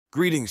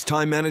Greetings,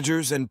 time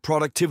managers and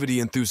productivity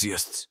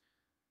enthusiasts.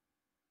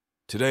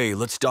 Today,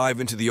 let's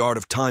dive into the art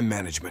of time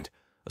management,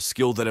 a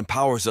skill that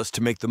empowers us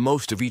to make the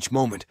most of each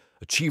moment,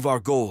 achieve our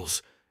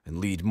goals, and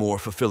lead more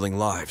fulfilling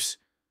lives.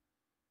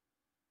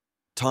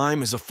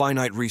 Time is a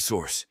finite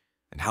resource,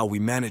 and how we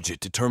manage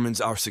it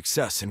determines our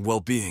success and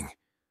well-being.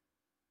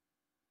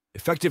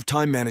 Effective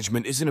time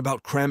management isn't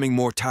about cramming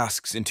more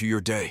tasks into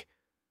your day.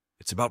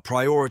 It's about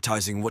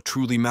prioritizing what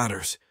truly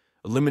matters,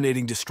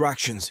 eliminating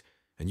distractions,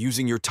 and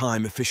using your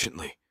time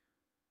efficiently.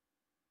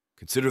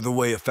 Consider the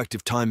way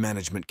effective time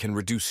management can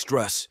reduce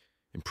stress,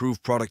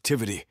 improve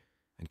productivity,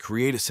 and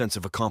create a sense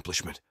of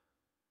accomplishment.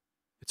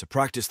 It's a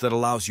practice that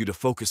allows you to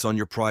focus on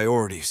your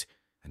priorities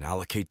and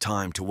allocate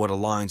time to what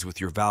aligns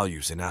with your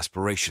values and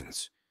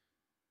aspirations.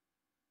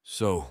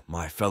 So,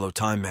 my fellow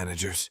time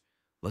managers,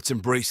 let's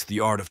embrace the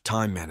art of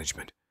time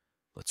management.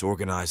 Let's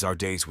organize our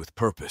days with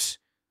purpose,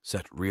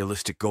 set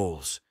realistic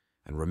goals,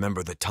 and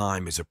remember that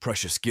time is a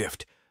precious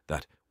gift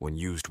that, when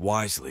used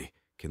wisely,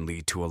 can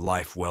lead to a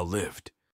life well lived.